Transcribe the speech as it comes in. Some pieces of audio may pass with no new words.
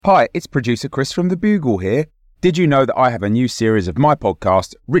Hi, it's producer Chris from The Bugle here. Did you know that I have a new series of my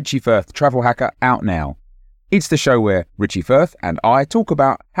podcast, Richie Firth Travel Hacker, out now? It's the show where Richie Firth and I talk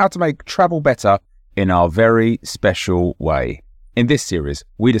about how to make travel better in our very special way. In this series,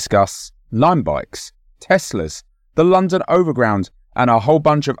 we discuss Lime bikes, Teslas, the London Overground, and a whole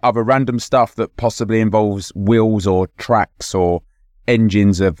bunch of other random stuff that possibly involves wheels or tracks or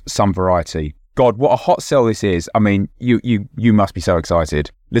engines of some variety. God, what a hot sell this is. I mean, you must be so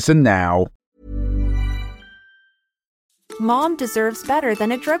excited. Listen now. Mom deserves better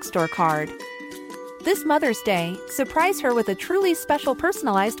than a drugstore card. This Mother's Day, surprise her with a truly special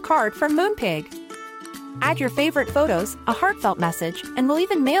personalized card from Moonpig. Add your favorite photos, a heartfelt message, and we'll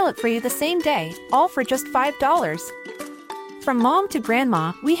even mail it for you the same day, all for just $5. From mom to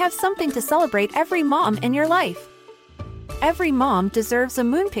grandma, we have something to celebrate every mom in your life. Every mom deserves a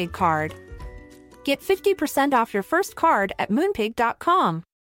Moonpig card. Get 50% off your first card at moonpig.com.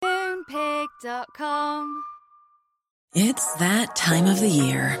 Moonpig.com. It's that time of the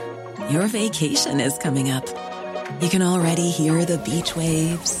year. Your vacation is coming up. You can already hear the beach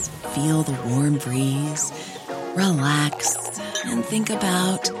waves, feel the warm breeze, relax, and think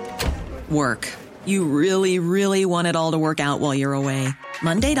about work. You really, really want it all to work out while you're away.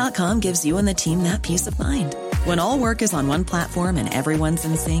 Monday.com gives you and the team that peace of mind. When all work is on one platform and everyone's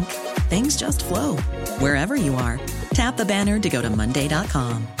in sync, things just flow. Wherever you are, tap the banner to go to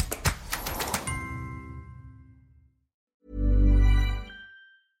Monday.com.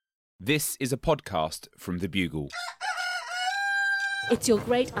 This is a podcast from The Bugle. It's your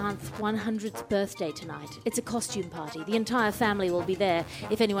great-aunt's 100th birthday tonight. It's a costume party. The entire family will be there.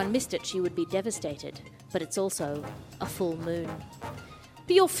 If anyone missed it, she would be devastated. But it's also a full moon.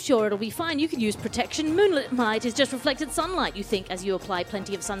 But you're sure it'll be fine. You can use protection. Moonlit light is just reflected sunlight, you think, as you apply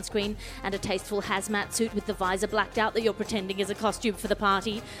plenty of sunscreen and a tasteful hazmat suit with the visor blacked out that you're pretending is a costume for the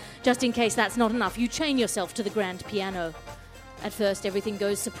party. Just in case that's not enough, you chain yourself to the grand piano. At first, everything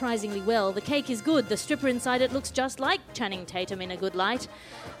goes surprisingly well. The cake is good. The stripper inside it looks just like Channing Tatum in a good light.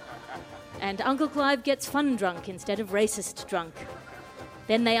 And Uncle Clive gets fun drunk instead of racist drunk.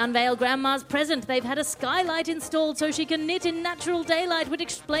 Then they unveil Grandma's present. They've had a skylight installed so she can knit in natural daylight, which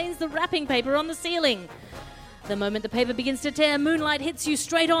explains the wrapping paper on the ceiling. The moment the paper begins to tear, moonlight hits you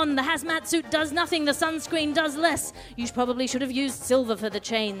straight on. The hazmat suit does nothing. The sunscreen does less. You probably should have used silver for the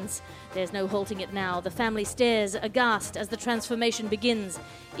chains. There's no halting it now. The family stares aghast as the transformation begins.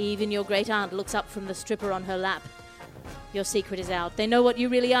 Even your great-aunt looks up from the stripper on her lap. Your secret is out. They know what you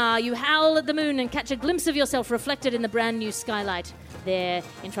really are. You howl at the moon and catch a glimpse of yourself reflected in the brand new skylight. There,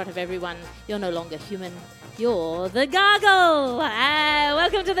 in front of everyone, you're no longer human. You're the Gargle!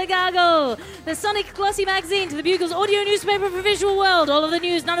 Welcome to the Gargle! The sonic glossy magazine to the Bugle's audio newspaper for visual world. All of the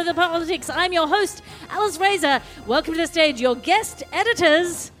news, none of the politics. I'm your host, Alice Fraser. Welcome to the stage, your guest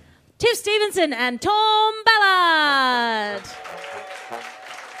editors, Tiff Stevenson and Tom Ballard.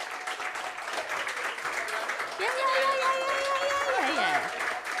 Yeah.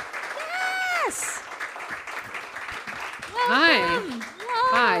 Yes! Welcome.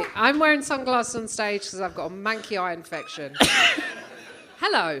 Hi, I'm wearing sunglasses on stage because I've got a manky eye infection.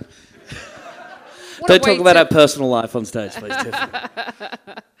 Hello. Don't talk about our personal life on stage, please, Tiff.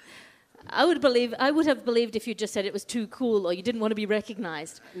 I would have believed if you just said it was too cool or you didn't want to be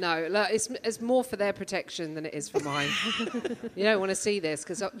recognised. No, look, it's more for their protection than it is for mine. You don't want to see this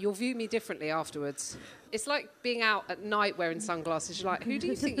because you'll view me differently afterwards. It's like being out at night wearing sunglasses. You're like, who do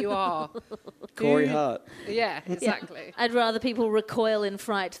you think you are? Corey Hart. Yeah, exactly. Yeah. I'd rather people recoil in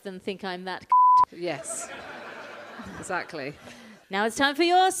fright than think I'm that Yes, exactly. Now it's time for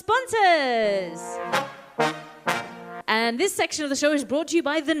your sponsors. And this section of the show is brought to you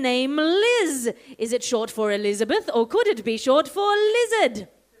by the name Liz. Is it short for Elizabeth or could it be short for lizard?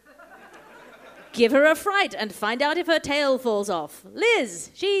 Give her a fright and find out if her tail falls off.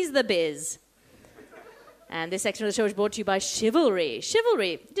 Liz, she's the biz. And this section of the show is brought to you by Chivalry.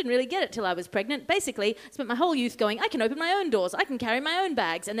 Chivalry, didn't really get it till I was pregnant. Basically, I spent my whole youth going, I can open my own doors, I can carry my own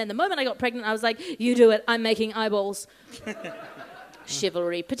bags. And then the moment I got pregnant, I was like, you do it, I'm making eyeballs.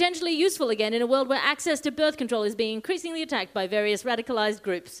 Chivalry, potentially useful again in a world where access to birth control is being increasingly attacked by various radicalized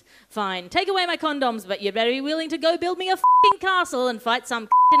groups. Fine, take away my condoms, but you're very willing to go build me a f***ing castle and fight some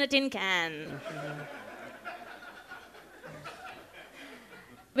in a tin can.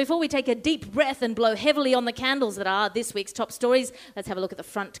 Before we take a deep breath and blow heavily on the candles that are this week's top stories, let's have a look at the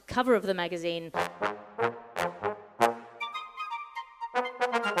front cover of the magazine.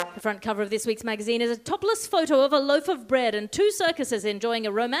 The front cover of this week's magazine is a topless photo of a loaf of bread and two circuses enjoying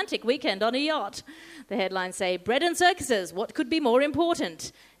a romantic weekend on a yacht. The headlines say, bread and circuses, what could be more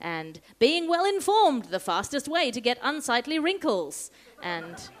important? And being well informed, the fastest way to get unsightly wrinkles.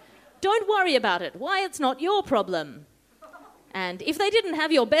 And don't worry about it. Why, it's not your problem. And if they didn't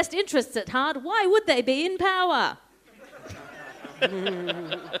have your best interests at heart, why would they be in power?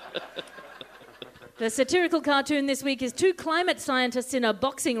 The satirical cartoon this week is two climate scientists in a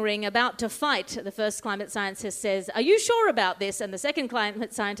boxing ring about to fight. The first climate scientist says, "Are you sure about this?" And the second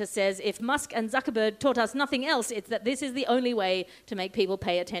climate scientist says, "If Musk and Zuckerberg taught us nothing else, it's that this is the only way to make people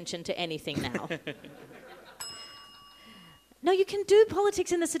pay attention to anything now." No, you can do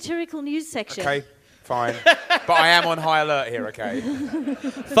politics in the satirical news section. Okay, fine. But I am on high alert here, okay?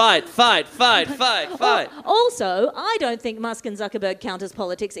 Fight. Also, I don't think Musk and Zuckerberg count as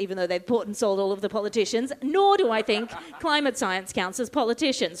politics, even though they've bought and sold all of the politicians, nor do I think climate science counts as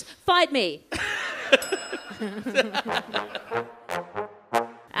politicians. Fight me.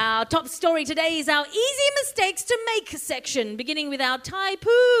 Our top story today is our easy mistakes to make section, beginning with our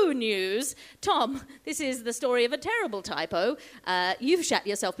typo news. Tom, this is the story of a terrible typo. You've shat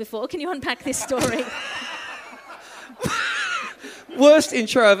yourself before. Can you unpack this story? Worst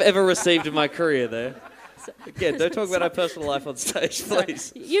intro I've ever received in my career there. Again, don't talk about our personal life on stage,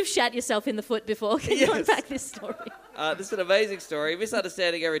 please. You've shat yourself in the foot before. Can you unpack this story? This is an amazing story. A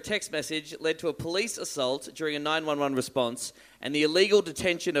misunderstanding over a text message led to a police assault during a 911 response and the illegal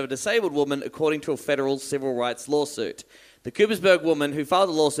detention of a disabled woman, according to a federal civil rights lawsuit. The Coopersburg woman who filed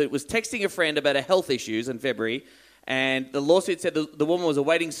the lawsuit was texting a friend about her health issues in February, and the lawsuit said the woman was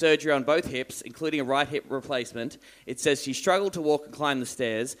awaiting surgery on both hips, including a right hip replacement. It says she struggled to walk and climb the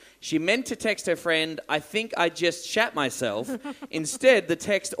stairs. She meant to text her friend, "I think I just shat myself." Instead, the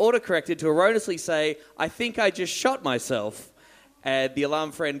text autocorrected to erroneously say, "I think I just shot myself." And the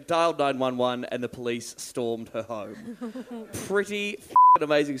alarm friend dialed 911 and the police stormed her home. Pretty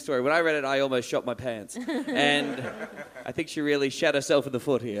amazing story. When I read it, I almost shot my pants. And I think she really shat herself in the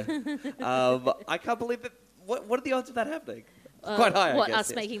foot here. I can't believe that. What are the odds of that happening? Quite high, I guess.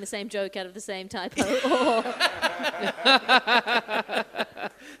 Us making the same joke out of the same typo?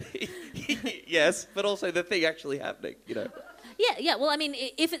 Yes, but also the thing actually happening, you know. Yeah. Well, I mean,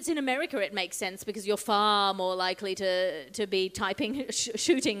 if it's in America, it makes sense because you're far more likely to be typing,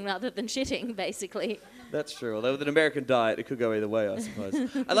 shooting rather than shitting, basically. That's true. Although with an American diet, it could go either way, I suppose.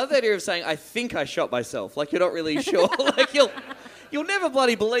 I love the idea of saying, "I think I shot myself." Like, you're not really sure. Like, you'll never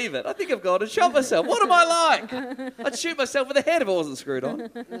bloody believe it. I think I've gone and shot myself. What am I like? I'd shoot myself in the head if it wasn't screwed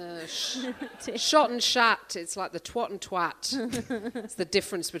on. Shot and shat. It's like the twat and twat. It's the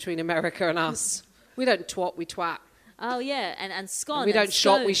difference between America and us. We don't twat, we twat. Oh, yeah, and scone. We don't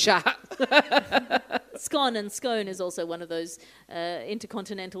shot, we shat. Scone and scone is also one of those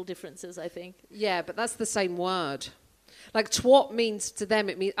intercontinental differences, I think. Yeah, but that's the same word. Like, twat means to them,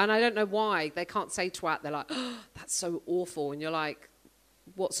 it means, and I don't know why, they can't say twat. They're like, "Oh, that's so awful." And you're like,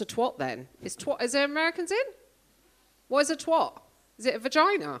 what's a twat then? Is there Americans in? What is a twat? Is it a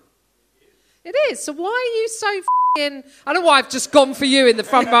vagina? It is. So why are you so f***ing... I don't know why I've just gone for you in the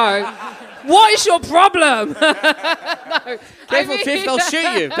front row. What is your problem? No, Careful, Tiff, they'll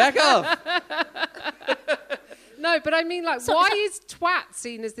shoot you. Back off. No, but I mean, like, why is twat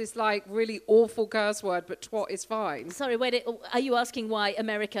seen as this, like, really awful curse word, but twat is fine? Sorry, wait, are you asking why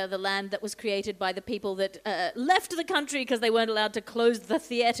America, the land that was created by the people that left the country because they weren't allowed to close the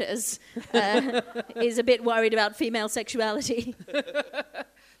theatres, is a bit worried about female sexuality?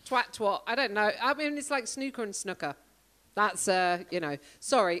 Twat. I don't know. I mean, it's like snooker and snooker. That's,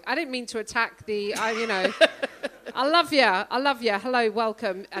 sorry, I didn't mean to attack I love you. Hello,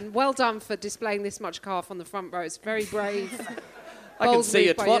 welcome. And well done for displaying this much calf on the front row. It's very brave. I can see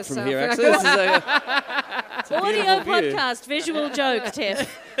your twat from here, actually. This is a audio podcast, visual joke,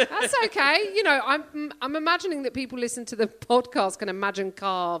 Tiff. That's okay. You know, I'm imagining that people listen to the podcast can imagine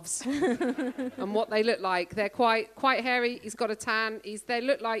calves and what they look like. They're quite hairy. He's got a tan. They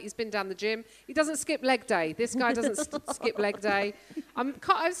look like he's been down the gym. He doesn't skip leg day. This guy doesn't skip leg day.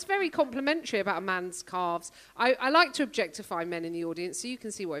 It's very complimentary about a man's calves. I like to objectify men in the audience, so you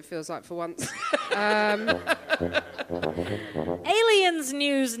can see what it feels like for once. Aliens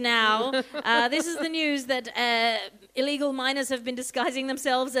news now. This is the news that illegal miners have been disguising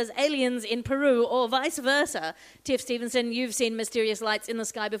themselves as aliens in Peru, or vice versa. Tiff Stevenson, you've seen mysterious lights in the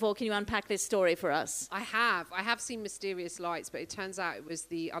sky before. Can you unpack this story for us? I have seen mysterious lights, but it turns out it was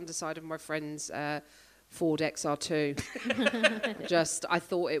the underside of my friend's Ford XR2. I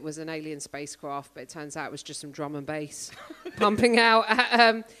thought it was an alien spacecraft, but it turns out it was just some drum and bass pumping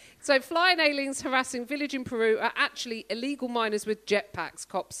out. So flying aliens harassing village in Peru are actually illegal miners with jetpacks,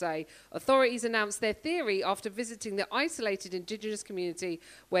 cops say. Authorities announced their theory after visiting the isolated indigenous community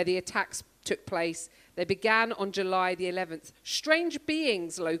where the attacks took place. They began on July the 11th. Strange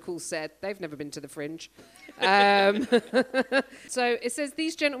beings, locals said. They've never been to the Fringe. So it says,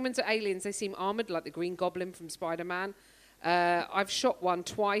 these gentlemen are aliens. They seem armoured like the Green Goblin from Spider-Man. I've shot one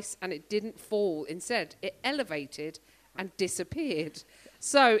twice and it didn't fall. Instead, it elevated and disappeared.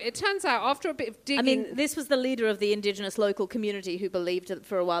 So it turns out after a bit of digging... I mean, this was the leader of the indigenous local community who believed that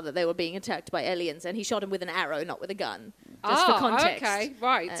for a while that they were being attacked by aliens, and he shot him with an arrow, not with a gun. Just for context. Okay,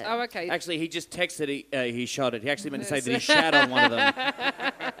 right. Okay. Actually, he just texted he shot it. He actually meant to say that he shat on one of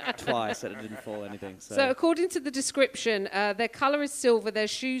them twice, and it didn't fall anything. So according to the description, their colour is silver, their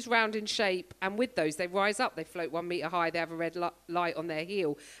shoes round in shape, and with those, they rise up, they float 1 metre high, they have a red light on their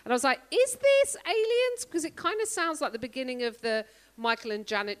heel. And I was like, is this aliens? Because it kind of sounds like the beginning of the Michael and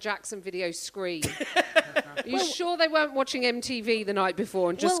Janet Jackson video Scream. Are you sure they weren't watching MTV the night before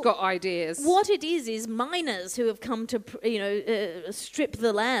and just got ideas? What it is miners who have come to, strip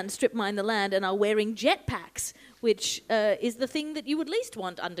mine the land, and are wearing jetpacks, which is the thing that you would least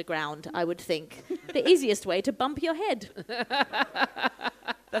want underground, I would think. The easiest way to bump your head.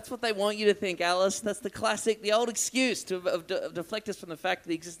 That's what they want you to think, Alice. That's the old excuse to deflect us from the fact of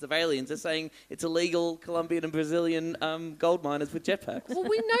the existence of aliens. They're saying it's illegal Colombian and Brazilian gold miners with jetpacks. Well,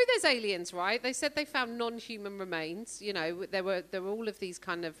 we know there's aliens, right? They said they found non-human remains. You know, there were all of these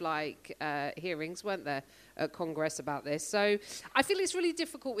kind of like hearings, weren't there, at Congress about this. So I feel it's really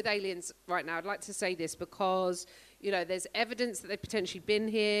difficult with aliens right now. I'd like to say this because, you know, there's evidence that they've potentially been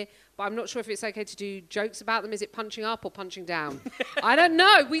here, but I'm not sure if it's okay to do jokes about them. Is it punching up or punching down? I don't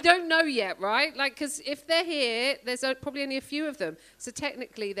know. We don't know yet, right? Like, because if they're here, there's probably only a few of them. So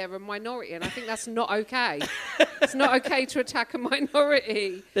technically, they're a minority, and I think that's not okay. It's not okay to attack a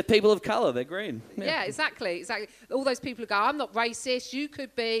minority. They're people of colour. They're green. Yeah, exactly. All those people who go, I'm not racist. You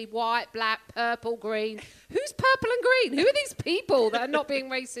could be white, black, purple, green. Who's purple and green? Who are these people that are not being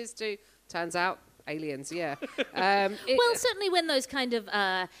racist to? Turns out, aliens, yeah. Well, certainly when those kind of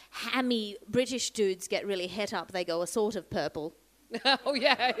hammy British dudes get really het up, they go a sort of purple. Oh,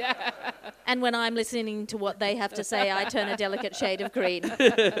 yeah. And when I'm listening to what they have to say, I turn a delicate shade of green.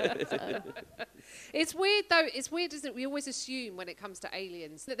 It's weird, though. It's weird, isn't it? We always assume when it comes to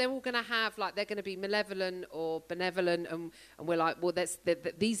aliens that they're all going to have, like, they're going to be malevolent or benevolent, and we're like, well,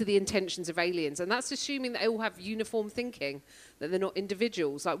 these are the intentions of aliens. And that's assuming that they all have uniform thinking, that they're not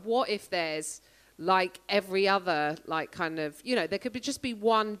individuals. Like, what if there's... like every other, like, kind of, you know, there could just be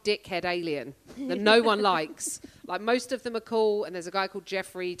one dickhead alien that no one likes. Like, most of them are cool, and there's a guy called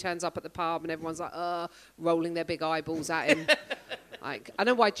Jeffrey, turns up at the pub, and everyone's like, rolling their big eyeballs at him. Like, I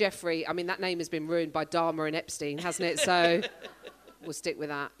know why Jeffrey, I mean, that name has been ruined by Dahmer and Epstein, hasn't it? So we'll stick with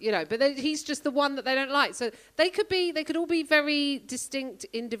that. You know, but he's just the one that they don't like. So they could all be very distinct,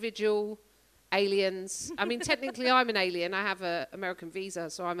 individual aliens. I mean, technically, I'm an alien. I have an American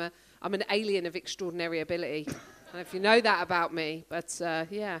visa, so I'm an alien of extraordinary ability. I don't know if you know that about me, but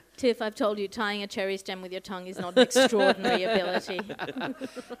yeah. Tiff, I've told you tying a cherry stem with your tongue is not an extraordinary ability.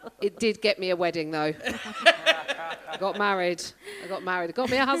 It did get me a wedding, though. I got married. It got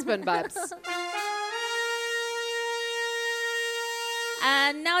me a husband, babes.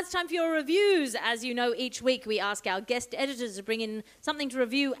 And now it's time for your reviews. As you know, each week we ask our guest editors to bring in something to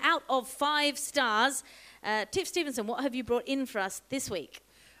review out of 5 stars. Tiff Stevenson, what have you brought in for us this week?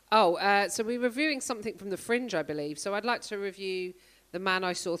 So we're reviewing something from the Fringe, I believe. So I'd like to review the man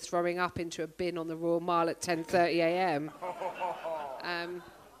I saw throwing up into a bin on the Royal Mile at 10:30 a.m.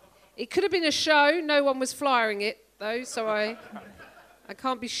 It could have been a show. No one was flyering it, though, so I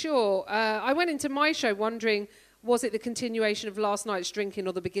can't be sure. I went into my show wondering, was it the continuation of last night's drinking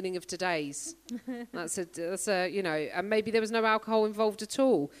or the beginning of today's? That's a you know, and maybe there was no alcohol involved at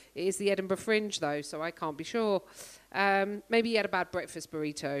all. It is the Edinburgh Fringe, though, so I can't be sure. Maybe he had a bad breakfast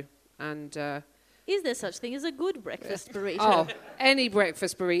burrito. And is there such thing as a good breakfast burrito? Oh, any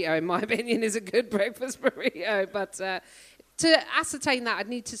breakfast burrito, in my opinion, is a good breakfast burrito. But to ascertain that, I'd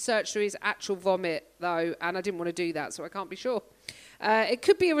need to search through his actual vomit, though, and I didn't want to do that, so I can't be sure. It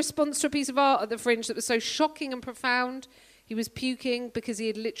could be a response to a piece of art at the Fringe that was so shocking and profound, he was puking because he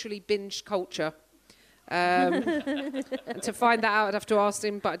had literally binged culture. And to find that out, I'd have to ask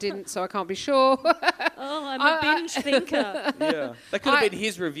him, but I didn't, so I can't be sure. Oh, I'm a binge thinker. Yeah, that could have been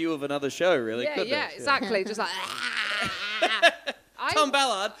his review of another show, really. Yeah, exactly. Just like... Tom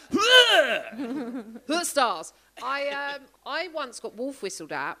Ballard. Stars. I once got wolf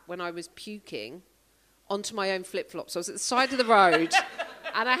whistled at when I was puking onto my own flip-flops. So I was at the side of the road,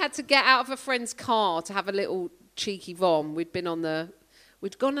 and I had to get out of a friend's car to have a little cheeky vom. We'd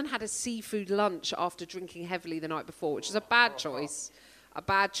gone and had a seafood lunch after drinking heavily the night before, which is a bad choice.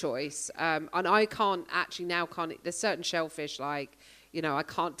 And I can't, there's certain shellfish, like, You know, I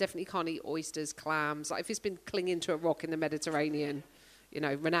definitely can't eat oysters, clams. Like if it's been clinging to a rock in the Mediterranean, you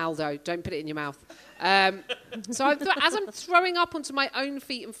know, Ronaldo, don't put it in your mouth. So as I'm throwing up onto my own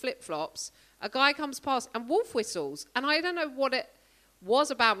feet and flip-flops, a guy comes past and wolf whistles. And I don't know what it was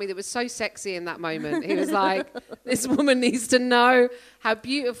about me that was so sexy in that moment. He was like, this woman needs to know how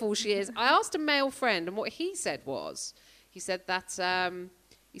beautiful she is. I asked a male friend, and what he said was, he said,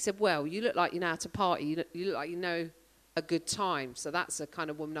 well, you look like you know how to party. You look like you know a good time. So that's the kind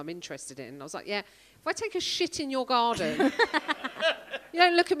of woman I'm interested in. And I was like, yeah, if I take a shit in your garden, you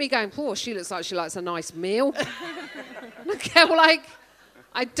don't look at me going, oh, she looks like she likes a nice meal. Okay, well, like,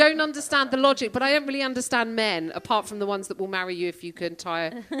 I don't understand the logic, but I don't really understand men, apart from the ones that will marry you if you can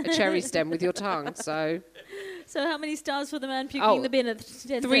tie a cherry stem with your tongue. So how many stars for the man puking in the bin at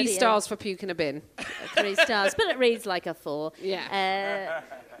 10:30? 3 stars for puke in a bin. 3 stars, but it reads like a 4. Yeah.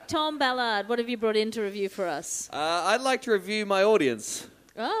 Tom Ballard, what have you brought in to review for us? I'd like to review my audience.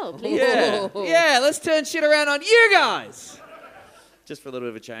 Oh, please. Yeah, let's turn shit around on you guys. Just for a little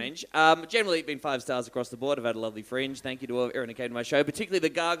bit of a change. Generally, it's been 5 stars across the board. I've had a lovely fringe. Thank you to everyone who came to my show, particularly the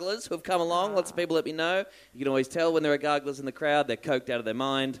garglers who have come along. Lots of people let me know. You can always tell when there are garglers in the crowd. They're coked out of their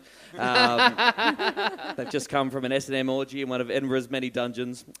mind. They've just come from an S&M orgy in one of Edinburgh's many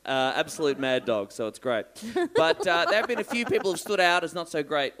dungeons. Absolute mad dog, so it's great. But there have been a few people who have stood out as not so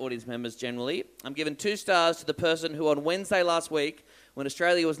great audience members generally. I'm giving 2 stars to the person who on Wednesday last week, when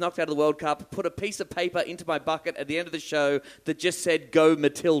Australia was knocked out of the World Cup, put a piece of paper into my bucket at the end of the show that just said, "Go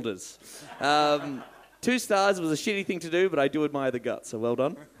Matildas." 2 stars was a shitty thing to do, but I do admire the guts, so well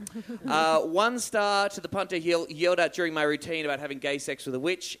done. 1 star to the punter. He yelled out during my routine about having gay sex with a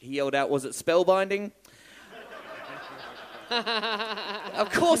witch. He yelled out, was it spellbinding?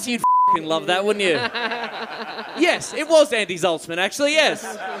 Of course you'd f***ing love that, wouldn't you? Yes, it was Andy Zaltzman, actually, yes.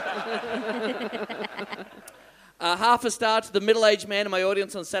 1/2 star to the middle-aged man in my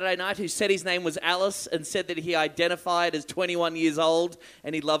audience on Saturday night who said his name was Alice and said that he identified as 21 years old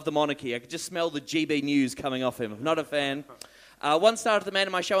and he loved the monarchy. I could just smell the GB news coming off him. Not a fan. 1 star to the man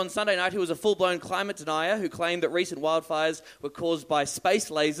in my show on Sunday night who was a full-blown climate denier who claimed that recent wildfires were caused by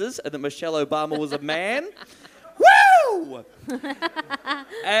space lasers and that Michelle Obama was a man. Woo!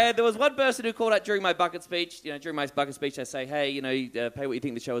 And there was one person who called out during my bucket speech. You know, during my bucket speech, I say, hey, you know, pay what you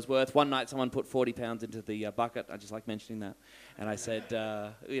think the show is worth. One night, someone put 40 pounds into the bucket. I just like mentioning that. And I said,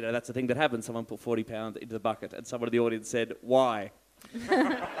 you know, that's the thing that happens. Someone put 40 pounds into the bucket. And someone in the audience said, why? 0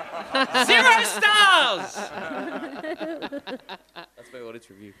 stars! That's my audience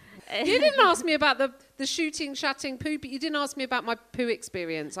review. You didn't ask me about the shooting, shatting poo, but you didn't ask me about my poo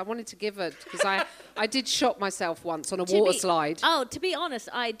experience. I wanted to give it, because I did shot myself once on a water slide. Oh, to be honest,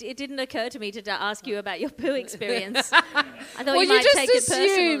 it didn't occur to me to ask you about your poo experience. I thought you might take it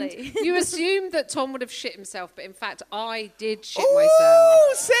personally. You assumed that Tom would have shit himself, but in fact, I did shit myself.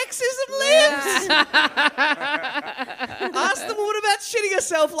 Ooh, sexism lives! Ask the woman about shitting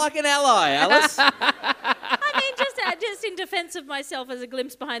herself like an ally, Alice. I mean, just in defence of myself as a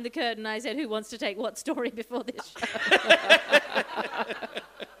glimpse behind the curtain, I said, who wants to take what story before this show?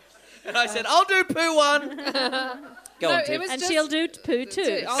 And I said, I'll do poo 1. Go on, Tim. And she'll do poo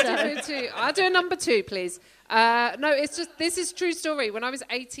 2. I'll do poo 2. I'll do a number 2, please. No, it's just, this is true story. When I was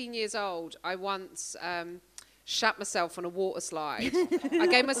 18 years old, I once shat myself on a water slide. I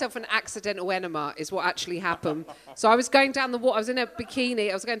gave myself an accidental enema, is what actually happened. So I was going down the water, I was in a bikini,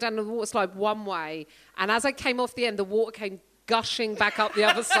 I was going down the water slide one way, and as I came off the end, the water came gushing back up the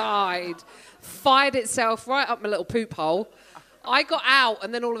other side, fired itself right up my little poop hole. I got out,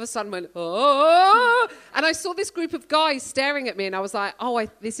 and then all of a sudden went, oh, and I saw this group of guys staring at me, and I was like, oh,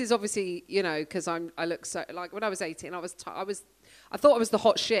 this is obviously, you know, because I look so, like, when I was 18, I thought I was the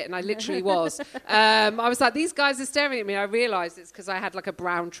hot shit, and I literally was. I was like, these guys are staring at me. I realised it's because I had like a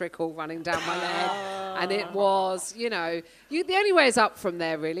brown trickle running down my leg. And it was, you know, the only way is up from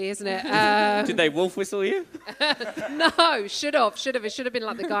there, really, isn't it? Did they wolf whistle you? No, should have. It should have been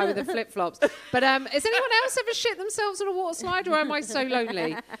like the guy with the flip-flops. But has anyone else ever shit themselves on a water slide, or am I so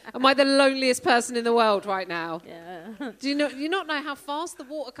lonely? Am I the loneliest person in the world right now? Yeah. Do you not know how fast the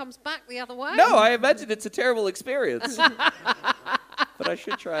water comes back the other way? No, I imagine it's a terrible experience. But I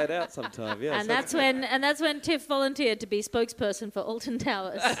should try it out sometime. Yeah. And that's when Tiff volunteered to be spokesperson for Alton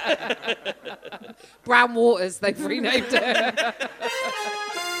Towers. Brown Waters, they've renamed it.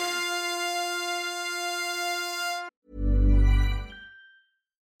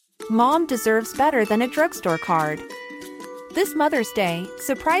 Mom deserves better than a drugstore card. This Mother's Day,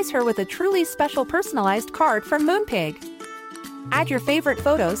 surprise her with a truly special personalized card from Moonpig. Add your favorite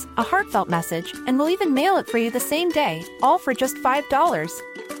photos, a heartfelt message, and we'll even mail it for you the same day, all for just $5.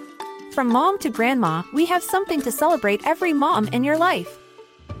 From mom to grandma, we have something to celebrate every mom in your life.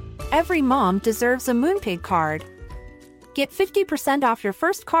 Every mom deserves a Moonpig card. Get 50% off your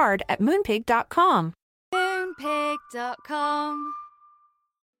first card at moonpig.com. Moonpig.com.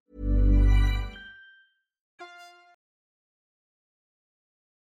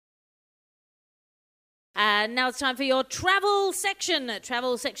 And now it's time for your travel section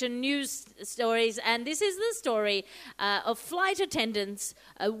news stories. And this is the story of flight attendants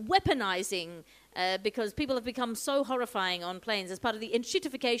weaponizing because people have become so horrifying on planes as part of the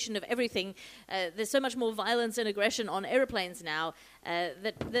enshittification of everything. There's so much more violence and aggression on aeroplanes now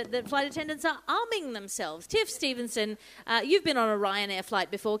that flight attendants are arming themselves. Tiff Stevenson, you've been on a Ryanair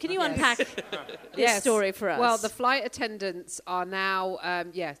flight before. Can you unpack this story for us? Well, the flight attendants are now,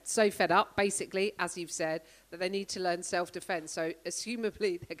 so fed up, basically, as you've said, that they need to learn self-defense. So,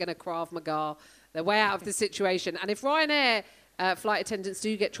 assumably, they're going to Krav Maga their way out of the situation. And if Ryanair flight attendants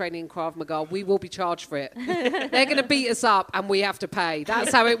do get training in Krav Maga, we will be charged for it. They're going to beat us up and we have to pay.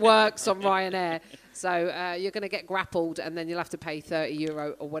 That's how it works on Ryanair. So you're going to get grappled and then you'll have to pay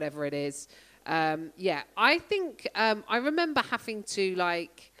 €30 or whatever it is. I think I remember having to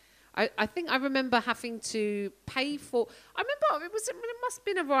I remember having to pay for. I remember it must have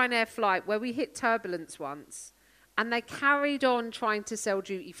been a Ryanair flight where we hit turbulence once. And they carried on trying to sell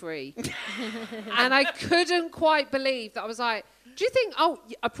duty-free. And I couldn't quite believe that. I was like, do you think,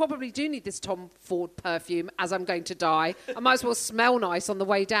 I probably do need this Tom Ford perfume as I'm going to die. I might as well smell nice on the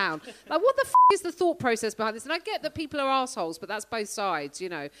way down. Like, what the is the thought process behind this? And I get that people are assholes, but that's both sides, you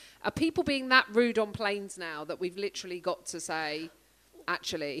know. Are people being that rude on planes now that we've literally got to say,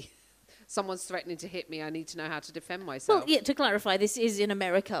 actually, someone's threatening to hit me, I need to know how to defend myself? Well, to clarify, this is in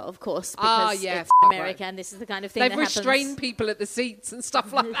America, of course, because it's America, and this is the kind of thing They've that happens. restrained people at the seats and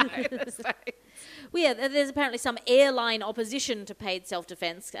stuff like that. Well, there's apparently some airline opposition to paid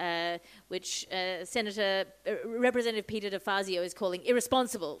self-defense, which Representative Peter DeFazio is calling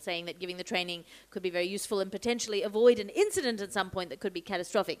irresponsible, saying that giving the training could be very useful and potentially avoid an incident at some point that could be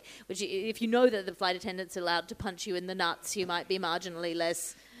catastrophic, which if you know that the flight attendant's allowed to punch you in the nuts, you might be marginally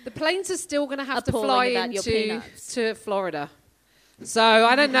less. The planes are still going to have to Appalling fly to Florida. So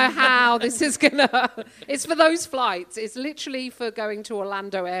I don't know how this is going to... It's for those flights. It's literally for going to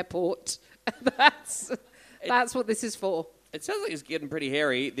Orlando Airport. That's what this is for. It sounds like it's getting pretty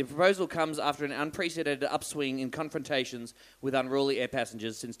hairy. The proposal comes after an unprecedented upswing in confrontations with unruly air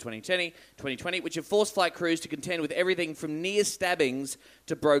passengers since 2020, which have forced flight crews to contend with everything from near stabbings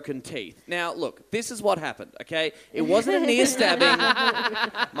to broken teeth. Now, look, this is what happened, okay? It wasn't a near stabbing.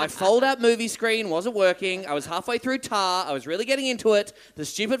 My fold-out movie screen wasn't working. I was halfway through Tar. I was really getting into it. The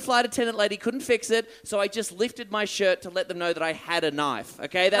stupid flight attendant lady couldn't fix it, so I just lifted my shirt to let them know that I had a knife,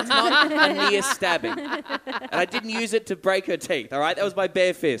 okay? That's not a near stabbing. And I didn't use it to break her teeth, all right? That was my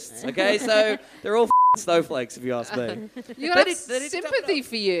bare fists, okay? So they're all snowflakes, if you ask me. You've got to have sympathy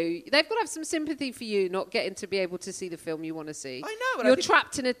for you. They've got to have some sympathy for you not getting to be able to see the film you want to see. I know. But You're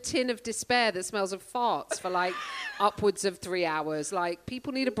trapped in a tin of despair that smells of farts for like upwards of 3 hours. Like,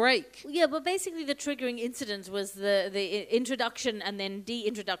 people need a break. Yeah, but basically the triggering incident was the introduction and then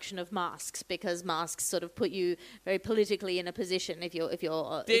de-introduction of masks, because masks sort of put you very politically in a position if you're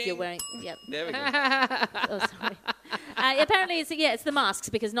wearing. Yep. There we go. Oh, sorry. Apparently, it's the masks,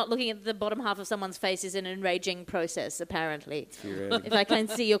 because not looking at the bottom half of someone's face is an enraging process, apparently. If I can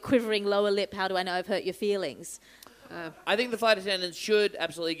see your quivering lower lip, how do I know I've hurt your feelings? I think the flight attendants should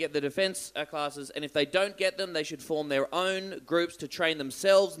absolutely get the defence classes, and if they don't get them, they should form their own groups to train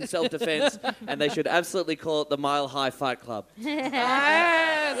themselves in self-defence, and they should absolutely call it the Mile High Fight Club.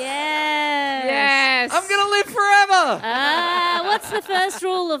 Yes! I'm going to live forever! What's the first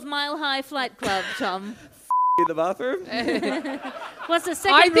rule of Mile High Flight Club, Tom? In the bathroom? What's the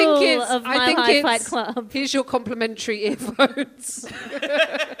second rule of Mile High Fight Club? Here's your complimentary earphones.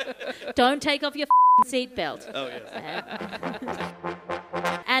 Don't take off your seatbelt. Oh, yes.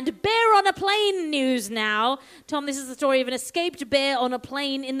 And bear on a plane news now. Tom, this is the story of an escaped bear on a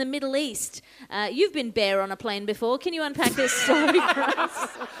plane in the Middle East. You've been bear on a plane before. Can you unpack this story for us?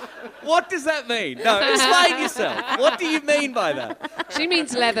 What does that mean? No, explain yourself. What do you mean by that? She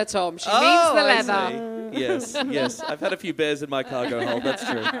means leather, Tom. She means the leather. Yes. I've had a few bears in my cargo hold, that's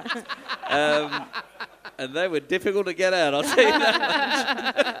true. And they were difficult to get out, I'll tell you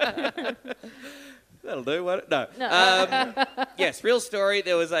that much. That'll do, won't it? No. Yes, real story.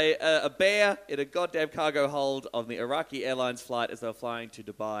 There was a bear in a goddamn cargo hold on the Iraqi Airlines flight as they were flying to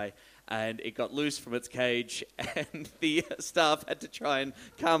Dubai, and it got loose from its cage, and the staff had to try and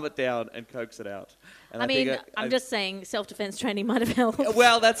calm it down and coax it out. And I mean, I'm just saying self-defense training might have helped.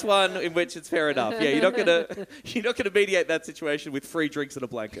 Well, that's one in which it's fair enough. Yeah, you're not gonna mediate that situation with free drinks and a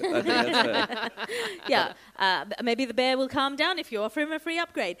blanket. I think that's fair. Yeah, maybe the bear will calm down if you offer him a free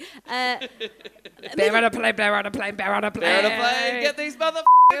upgrade. Bear on a plane, bear on a plane, bear on a plane. Bear on a plane, get these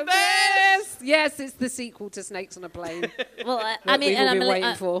motherfucking bears! Yes, it's the sequel to Snakes on a Plane. Well,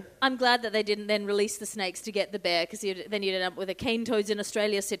 I'm glad that they didn't then release the snakes to get the bear, because then you'd end up with a cane toads in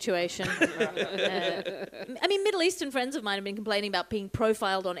Australia situation. I mean, Middle Eastern friends of mine have been complaining about being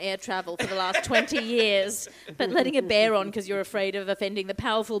profiled on air travel for the last 20 years, but letting a bear on because you're afraid of offending the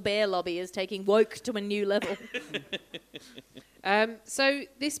powerful bear lobby is taking woke to a new level. So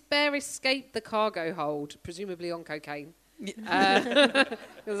this bear escaped the cargo hold, presumably on cocaine.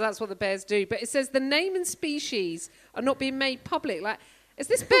 Because that's what the bears do. But it says the name and species are not being made public. Like, has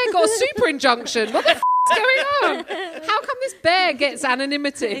this bear got a super injunction? What the f*** is going on? How come this bear gets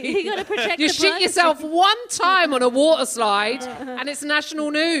anonymity? You got to protect You the shit privacy. yourself one time on a water slide and it's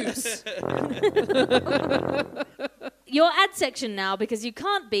national news. Your ad section now, because you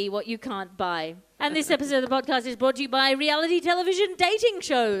can't be what you can't buy. And this episode of the podcast is brought to you by reality television dating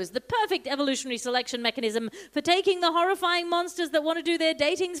shows, the perfect evolutionary selection mechanism for taking the horrifying monsters that want to do their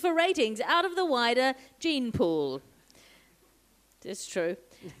datings for ratings out of the wider gene pool. It's true.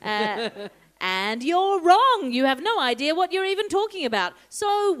 And you're wrong. You have no idea what you're even talking about.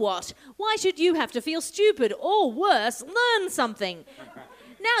 So what? Why should you have to feel stupid or worse, learn something?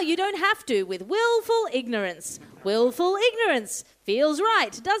 Now you don't have to with willful ignorance. Willful ignorance feels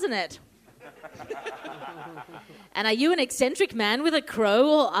right, doesn't it? And are you an eccentric man with a crow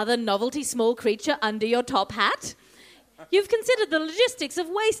or other novelty small creature under your top hat? You've considered the logistics of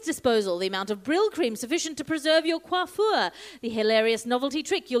waste disposal, the amount of Brill cream sufficient to preserve your coiffure, the hilarious novelty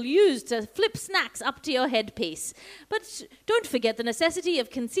trick you'll use to flip snacks up to your headpiece. But don't forget the necessity of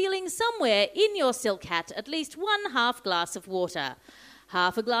concealing somewhere in your silk hat at least 1/2 glass of water.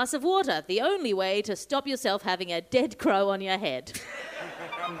 Half a glass of water, the only way to stop yourself having a dead crow on your head.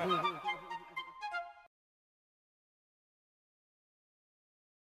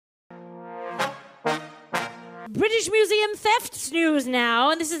 British Museum thefts news now,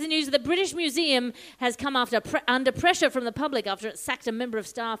 and this is the news that the British Museum has come under pressure from the public after it sacked a member of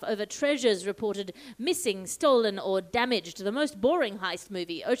staff over treasures reported missing, stolen or damaged. The most boring heist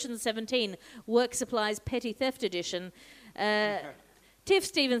movie, Ocean's 17, Work Supplies Petty Theft Edition. Tiff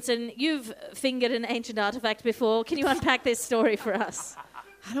Stevenson, you've fingered an ancient artefact before. Can you unpack this story for us?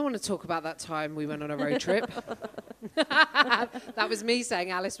 I don't want to talk about that time we went on a road trip. That was me saying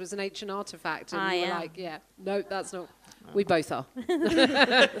Alice was an ancient artefact. And we were like, yeah, no, that's not. We both are.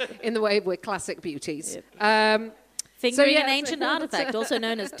 In the way we're classic beauties. Yep. Fingering an ancient artefact, also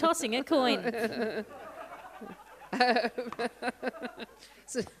known as tossing a coin.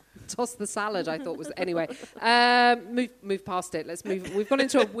 Toss the salad, I thought was... Anyway, move past it. Let's move. We've gone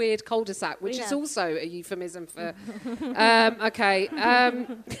into a weird cul-de-sac, which is also a euphemism for... Okay.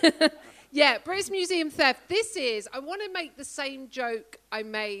 Yeah, British Museum theft. This is... I want to make the same joke I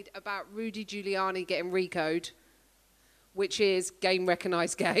made about Rudy Giuliani getting RICO'd, which is game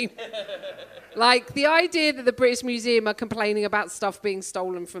recognised game. Like, the idea that the British Museum are complaining about stuff being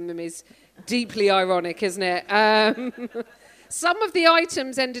stolen from them is deeply ironic, isn't it? Some of the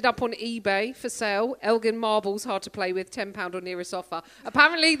items ended up on eBay for sale. Elgin marbles, hard to play with, £10 or nearest offer.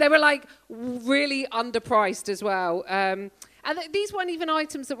 Apparently, they were, like, really underpriced as well. And these weren't even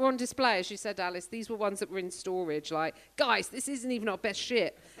items that were on display, as you said, Alice. These were ones that were in storage. Like, guys, this isn't even our best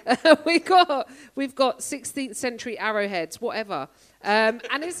shit. We've got 16th century arrowheads, whatever.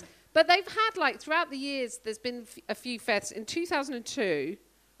 But they've had, like, throughout the years, there's been a few thefts. In 2002...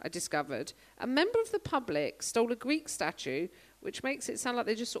 I discovered a member of the public stole a Greek statue, which makes it sound like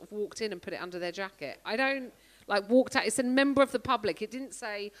they just sort of walked in and put it under their jacket. I don't, like, walked out. It said member of the public. It didn't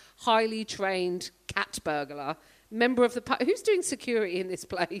say highly trained cat burglar. Member of the public. Who's doing security in this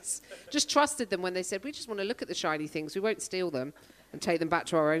place? Just trusted them when they said, we just want to look at the shiny things. We won't steal them and take them back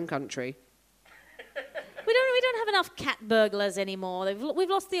to our own country. We don't have enough cat burglars anymore. We've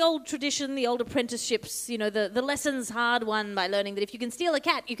lost the old tradition, the old apprenticeships, you know, the lessons hard won by learning that if you can steal a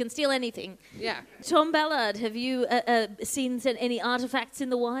cat, you can steal anything. Yeah. Tom Ballard, have you seen any artifacts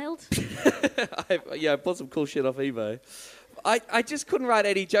in the wild? I bought some cool shit off eBay. I just couldn't write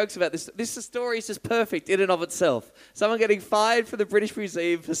any jokes about this. This story is just perfect in and of itself. Someone getting fired from the British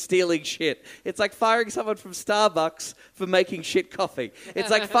Museum for stealing shit. It's like firing someone from Starbucks for making shit coffee.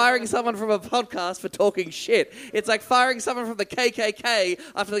 It's like firing someone from a podcast for talking shit. It's like firing someone from the KKK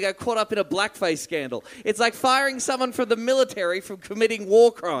after they got caught up in a blackface scandal. It's like firing someone from the military from committing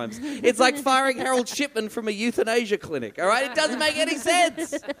war crimes. It's like firing Harold Shipman from a euthanasia clinic, all right? It doesn't make any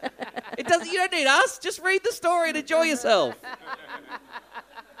sense. You don't need us. Just read the story and enjoy yourself.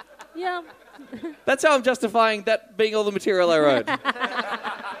 Yeah. That's how I'm justifying that being all the material I wrote.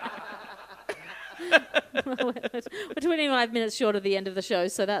 We're 25 minutes short of the end of the show,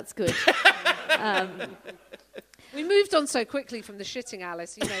 so that's good. We moved on so quickly from the shitting,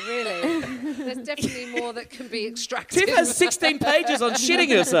 Alice. Really. There's definitely more that can be extracted. Tiff has 16 pages on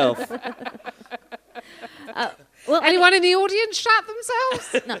shitting herself. Well, anyone in the audience shat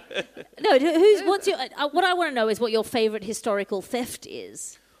themselves? No. What's your? What I want to know is what your favourite historical theft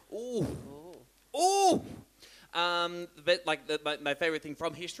is. Ooh. My favourite thing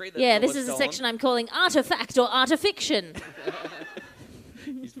from history. This is a section I'm calling artifact or artifiction.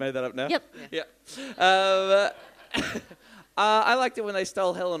 You've made that up now? Yep. Yeah. I liked it when they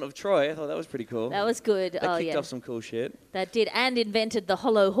stole Helen of Troy. I thought that was pretty cool. That was good. That kicked off some cool shit. That did, and invented the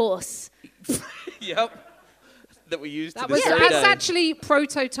hollow horse. Yep. That we used to That's actually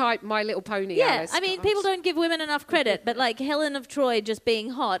prototype My Little Pony, Alice. I mean, people don't give women enough credit, but like Helen of Troy just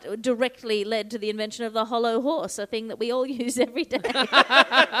being hot directly led to the invention of the hollow horse, a thing that we all use every day.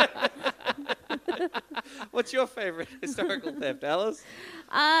 What's your favourite historical theft, Alice?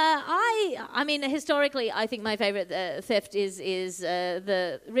 I mean, historically, I think my favourite theft is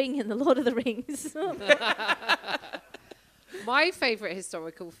the ring in the Lord of the Rings. My favourite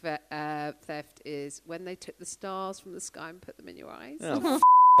historical theft is when they took the stars from the sky and put them in your eyes. Oh,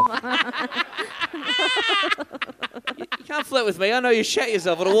 you can't flirt with me. I know you shat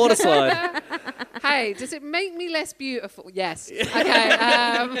yourself on a water slide. Hey, does it make me less beautiful? Yes.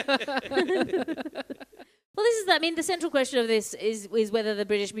 Okay. Well, this is, I mean, the central question of this is whether the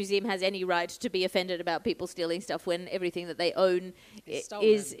British Museum has any right to be offended about people stealing stuff when everything that they own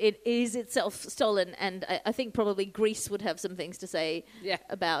is itself stolen. And I think probably Greece would have some things to say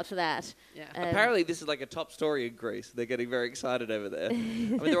about that. Yeah. Apparently this is like a top story in Greece. They're getting very excited over there. I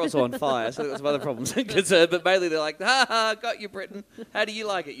mean, they're also on fire, so they've got some other problems and concern. But mainly they're like, ha ha, got you, Britain. How do you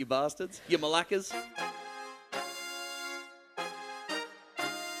like it, you bastards? You malaccas?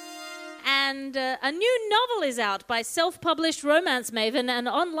 And a new novel is out by self-published romance maven and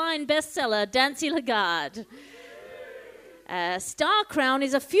online bestseller Dancy Lagarde. Star Crown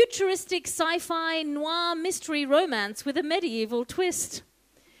is a futuristic sci-fi noir mystery romance with a medieval twist.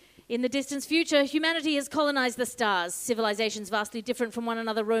 In the distant future, humanity has colonized the stars. Civilizations vastly different from one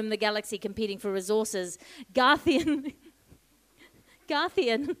another roam the galaxy competing for resources. Garthian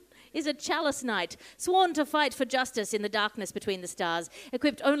is a chalice knight, sworn to fight for justice in the darkness between the stars,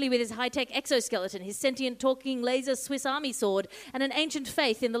 equipped only with his high-tech exoskeleton, his sentient talking laser Swiss Army sword, and an ancient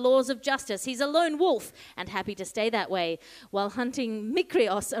faith in the laws of justice. He's a lone wolf, and happy to stay that way. While hunting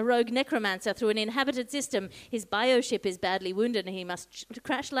Mikrios, a rogue necromancer, through an inhabited system, his bioship is badly wounded, and he must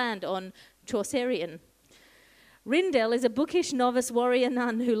crash land on Chaucerian. Rindel is a bookish novice warrior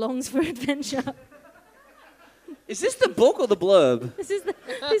nun who longs for adventure. Is this the book or the blurb? This is the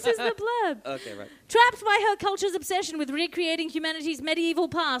blurb. Okay, right. Trapped by her culture's obsession with recreating humanity's medieval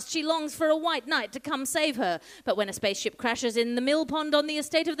past, she longs for a white knight to come save her. But when a spaceship crashes in the mill pond on the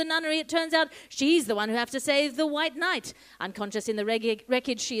estate of the nunnery, it turns out she's the one who has to save the white knight. Unconscious in the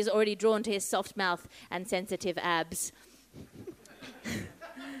wreckage, she is already drawn to his soft mouth and sensitive abs.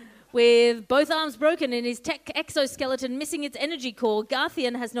 With both arms broken and his tech exoskeleton missing its energy core,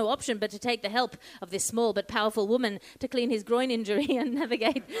 Garthian has no option but to take the help of this small but powerful woman to clean his groin injury and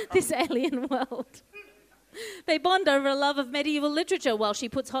navigate this alien world. They bond over a love of medieval literature while she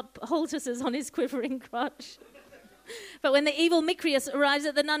puts hot poultices on his quivering crotch. But when the evil Mikrios arrives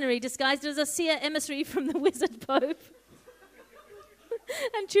at the nunnery disguised as a seer emissary from the wizard pope,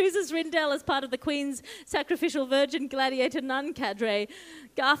 and chooses Rindel as part of the Queen's sacrificial virgin gladiator nun cadre,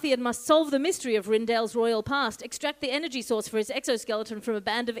 Garthian must solve the mystery of Rindel's royal past, extract the energy source for his exoskeleton from a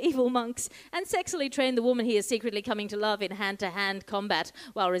band of evil monks, and sexually train the woman he is secretly coming to love in hand-to-hand combat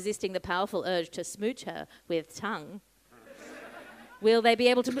while resisting the powerful urge to smooch her with tongue. Will they be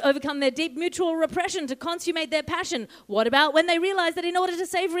able to overcome their deep mutual repression to consummate their passion? What about when they realize that in order to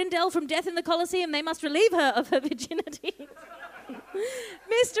save Rindel from death in the Colosseum, they must relieve her of her virginity?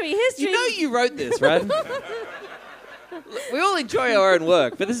 Mystery, history... You know you wrote this, right? We all enjoy our own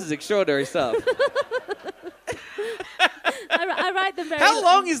work, but this is extraordinary stuff. I write them very... How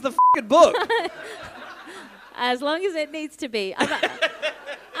long is the f***ing book? As long as it needs to be.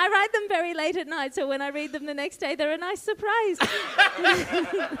 I write them very late at night, so when I read them the next day, they're a nice surprise.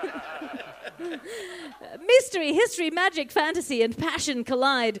 Mystery, history, magic, fantasy, and passion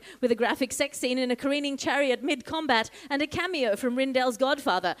collide with a graphic sex scene in a careening chariot mid-combat and a cameo from Rindel's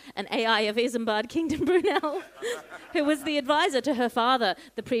godfather, an AI of Isambard Kingdom Brunel, who was the advisor to her father,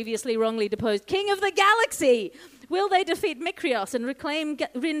 the previously wrongly deposed King of the Galaxy. Will they defeat Mikrios and reclaim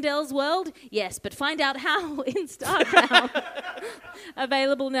Rindel's world? Yes, but find out how in StarCrown.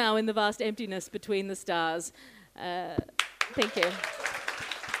 Available now in the vast emptiness between the stars. Thank you.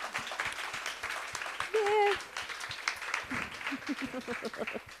 Yeah.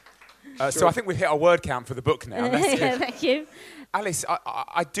 So I think we've hit our word count for the book now. That's Yeah, it. thank you. Alice,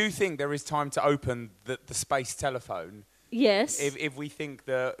 I do think there is time to open the space telephone. Yes. If we think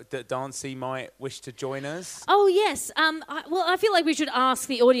that Dancy might wish to join us. Oh, yes. I feel like we should ask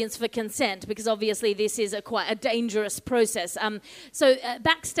the audience for consent because obviously this is quite a dangerous process. So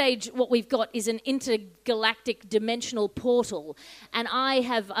backstage, what we've got is an intergalactic dimensional portal. And I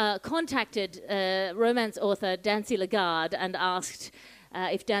have contacted romance author Dancy Lagarde and asked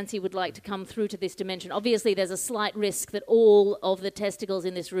if Dancy would like to come through to this dimension. Obviously, there's a slight risk that all of the testicles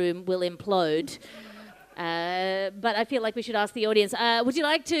in this room will implode. But I feel like we should ask the audience. Would you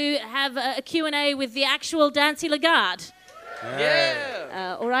like to have a Q&A with the actual Dancy Lagarde?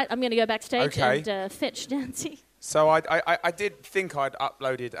 Yeah. All right, I'm going to go backstage Okay. and fetch Dancy. So I did think I'd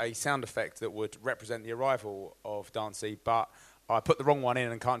uploaded a sound effect that would represent the arrival of Dancy, but I put the wrong one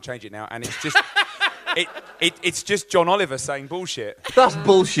in and can't change it now, and it's just it's just John Oliver saying bullshit. That's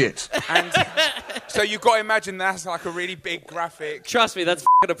bullshit. And so you've got to imagine that's like a really big graphic. Trust me, that's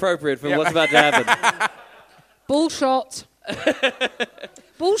f***ing appropriate for what's about to happen. Bullshot.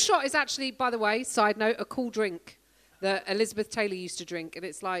 Bullshot is actually, by the way, side note, a cool drink that Elizabeth Taylor used to drink, and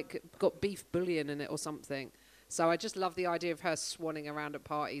it's like got beef bouillon in it or something. So I just love the idea of her swanning around at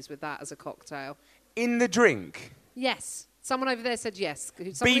parties with that as a cocktail. In the drink? Yes. Someone over there said yes.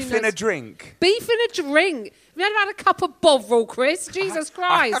 Beef in a drink? Beef in a drink? Have you ever had a cup of Bovril, Chris? Jesus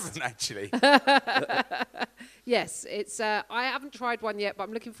Christ. I haven't, actually. Yes, it's. I haven't tried one yet, but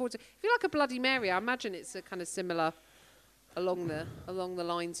I'm looking forward to. If you like a Bloody Mary, I imagine it's a kind of similar along the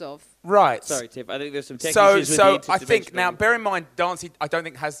lines of. Right. Sorry, Tiff. I think there's some tech So issues with the I think, interdimensional- now, bear in mind, Dancy, I don't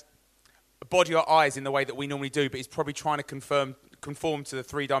think has a body or eyes in the way that we normally do, but he's probably trying to conform to the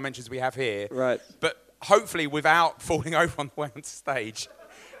 3 dimensions we have here. Right. But hopefully without falling over on the way on stage.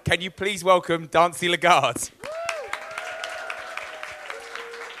 Can you please welcome Dancy Lagarde?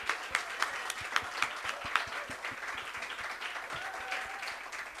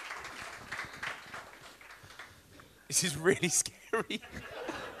 This is really scary.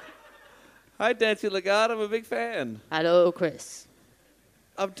 Hi, Dancy Lagarde. I'm a big fan. Hello, Chris.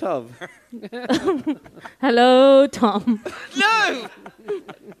 I'm Tom. Hello, Tom. No!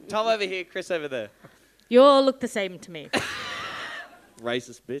 Tom over here, Chris over there. You all look the same to me.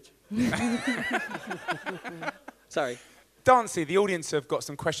 Racist bitch. Sorry. Dancy, the audience have got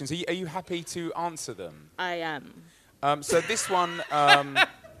some questions. Are you happy to answer them? I am. So this one,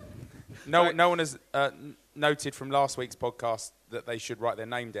 no one has noted from last week's podcast that they should write their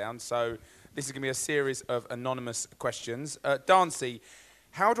name down. So this is going to be a series of anonymous questions. Dancy,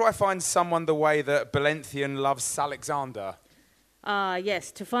 how do I find someone the way that Balenthian loves Alexander?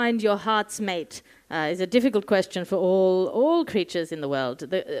 Yes, to find your heart's mate is a difficult question for all creatures in the world.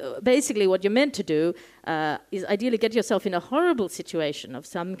 Basically, what you're meant to do is ideally get yourself in a horrible situation of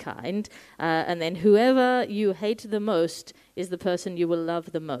some kind, and then whoever you hate the most is the person you will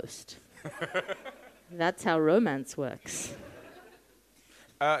love the most. That's how romance works.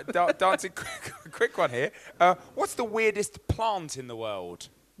 Dancy, quick one here. What's the weirdest plant in the world?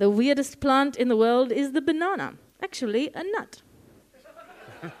 The weirdest plant in the world is the banana. Actually, a nut.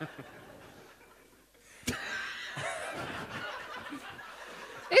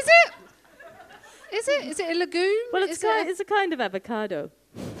 Is it? Is it a legume? Well, it's a kind of avocado,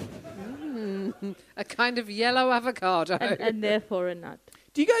 a kind of yellow avocado. and therefore a nut.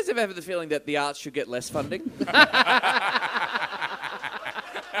 Do you guys ever have the feeling that the arts should get less funding?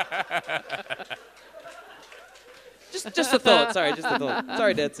 Just a thought. Sorry, just a thought.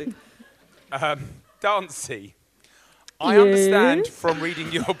 Sorry, Dancy. Dancy, I Yes? understand from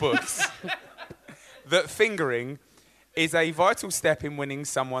reading your books that fingering is a vital step in winning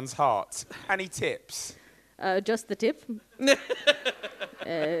someone's heart. Any tips? Just the tip.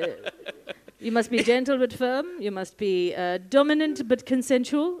 You must be gentle but firm. You must be dominant but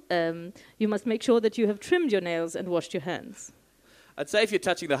consensual. You must make sure that you have trimmed your nails and washed your hands. I'd say if you're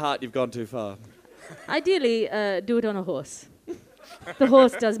touching the heart, you've gone too far. Ideally, do it on a horse. The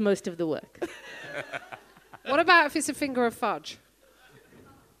horse does most of the work. What about if it's a finger of fudge?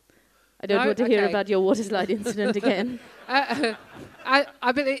 I don't No? want to hear Okay. about your water slide incident again. I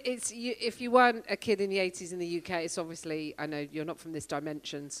believe it's you, if you weren't a kid in the 80s in the UK, it's obviously, I know you're not from this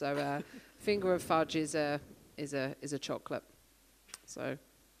dimension, so finger of fudge is a chocolate. So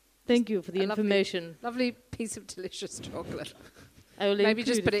Thank you for the A lovely- information. lovely piece of delicious chocolate. I will Maybe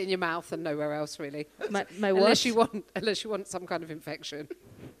just include put it in your mouth and nowhere else, really. My unless what? unless you want some kind of infection.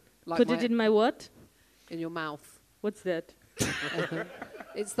 Like Put it in my what? in your mouth. What's that?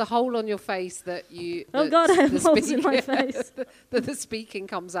 It's the hole on your face that you. Oh that God, I the have holes in my face. that the speaking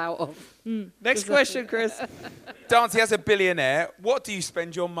comes out of. Next question, Chris. Darcy, as a billionaire, what do you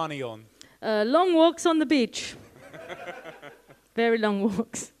spend your money on? Long walks on the beach. Very long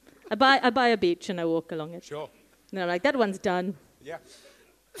walks. I buy a beach and I walk along it. Sure. And I'm like, that one's done. Yeah.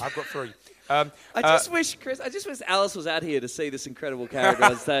 I've got 3. I just wish Alice was out here to see this incredible character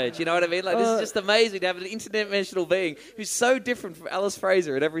on stage. You know what I mean? Like, this is just amazing to have an interdimensional being who's so different from Alice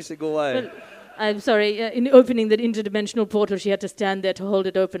Fraser in every single way. Well, I'm sorry, in opening that interdimensional portal, she had to stand there to hold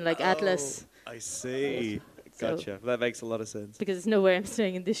it open like Atlas. I see. So- Gotcha. That makes a lot of sense. Because there's no way I'm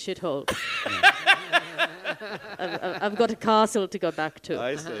staying in this shithole. I've got a castle to go back to.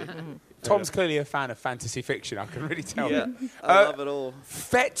 I see. Tom's clearly a fan of fantasy fiction, I can really tell. Yeah, I love it all.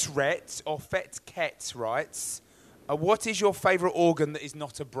 Fetret or Fetket writes, what is your favourite organ that is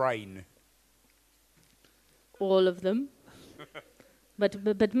not a brain? All of them.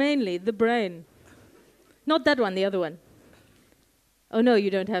 but mainly the brain. Not that one, the other one. Oh no,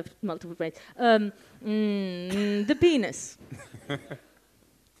 you don't have multiple brains. The penis.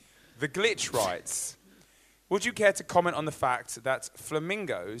 The Glitch writes, would you care to comment on the fact that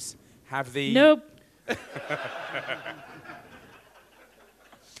flamingos have the... Nope.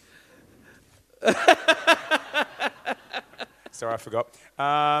 Sorry, I forgot.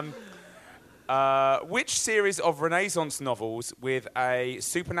 Which series of Renaissance novels with a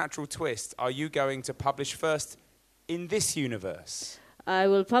supernatural twist are you going to publish first in this universe? I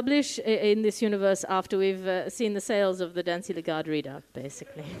will publish in this universe after we've seen the sales of the Dancy Lagarde readout,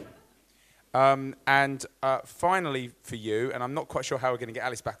 basically. And finally for you, and I'm not quite sure how we're going to get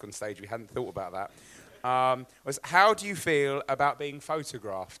Alice back on stage, we hadn't thought about that, was how do you feel about being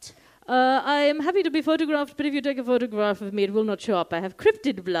photographed? I am happy to be photographed, but if you take a photograph of me, it will not show up. I have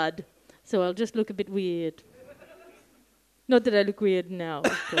cryptid blood, so I'll just look a bit weird. Not that I look weird now,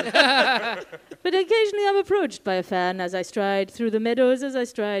 of course. But occasionally I'm approached by a fan as I stride through the meadows, as I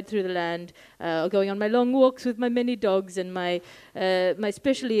stride through the land, going on my long walks with my many dogs and my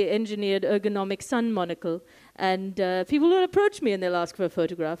specially engineered ergonomic sun monocle. And people will approach me and they'll ask for a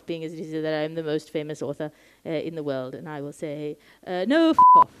photograph, being as it is that I am the most famous author in the world. And I will say, no, f***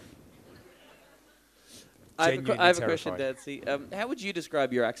 off. I have a question, Dancy. How would you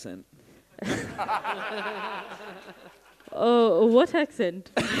describe your accent? Oh, what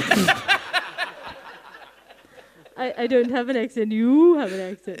accent? I don't have an accent. You have an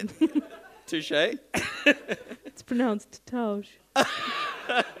accent. Touche. It's pronounced Tausch.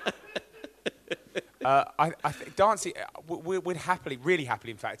 I think Dancy, we'd happily, really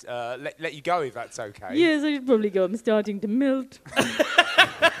happily, in fact, let you go if that's okay. Yes, I should probably go. I'm starting to melt.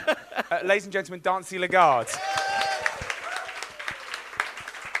 Ladies and gentlemen, Dancy Lagarde.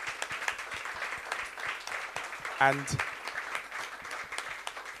 And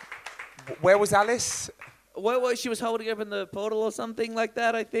where was Alice? Well, she was holding open the portal or something like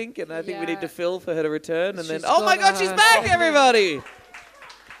that, I think, and I think we need to Yeah. fill for her to return. And She's then, oh my God, she's back, everybody!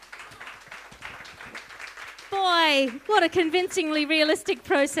 Boy, what a convincingly realistic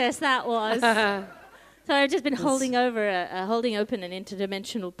process that was. So I've just been holding open an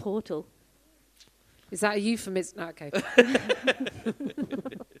interdimensional portal. Is that a euphemism? No, okay.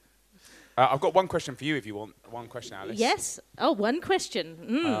 I've got one question for you if you want. One question, Alice. Yes. Oh, one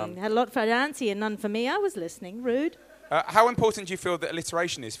question. Had a lot for Nancy and none for me. I was listening. Rude. How important do you feel that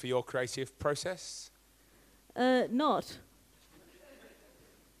alliteration is for your creative process? Not.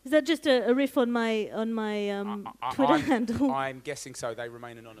 Is that just a riff on my Twitter handle? I'm guessing so. They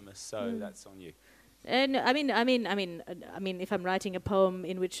remain anonymous, so that's on you. No, I mean, if I'm writing a poem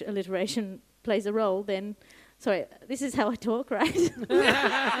in which alliteration plays a role, then, sorry, this is how I talk, right?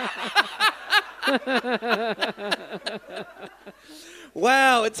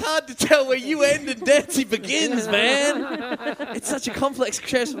 Wow, it's hard to tell where you end and Dancy begins, man. It's such a complex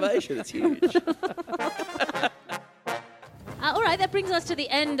transformation. It's huge. All right, that brings us to the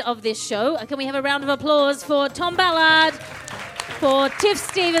end of this show. Can we have a round of applause for Tom Ballard, for Tiff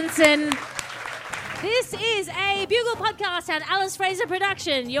Stevenson? This is a Bugle podcast and Alice Fraser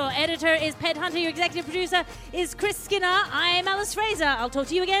production. Your editor is Ped Hunter. Your executive producer is Chris Skinner. I'm Alice Fraser. I'll talk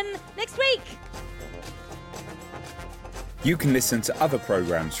to you again next week. You can listen to other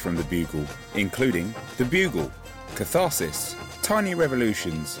programmes from The Bugle, including The Bugle, Catharsis, Tiny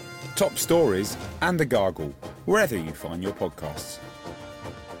Revolutions, Top Stories, and The Gargle, wherever you find your podcasts.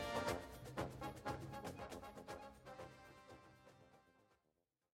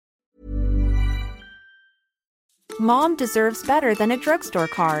 Mom deserves better than a drugstore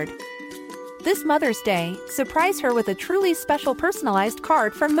card. This Mother's Day, surprise her with a truly special personalized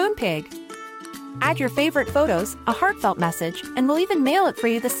card from Moonpig. Add your favorite photos, a heartfelt message, and we'll even mail it for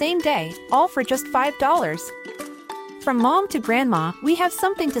you the same day, all for just $5. From mom to grandma, we have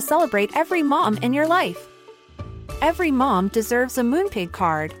something to celebrate every mom in your life. Every mom deserves a Moonpig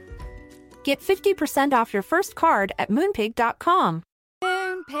card. Get 50% off your first card at moonpig.com.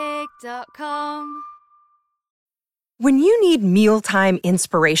 Moonpig.com. When you need mealtime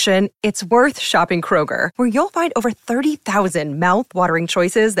inspiration, it's worth shopping Kroger, where you'll find over 30,000 mouth-watering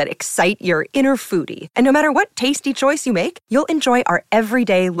choices that excite your inner foodie. And no matter what tasty choice you make, you'll enjoy our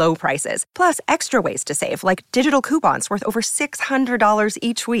everyday low prices, plus extra ways to save, like digital coupons worth over $600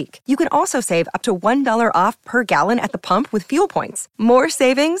 each week. You can also save up to $1 off per gallon at the pump with fuel points. More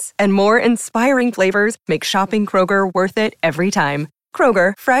savings and more inspiring flavors make shopping Kroger worth it every time.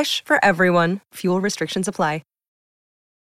 Kroger, fresh for everyone. Fuel restrictions apply.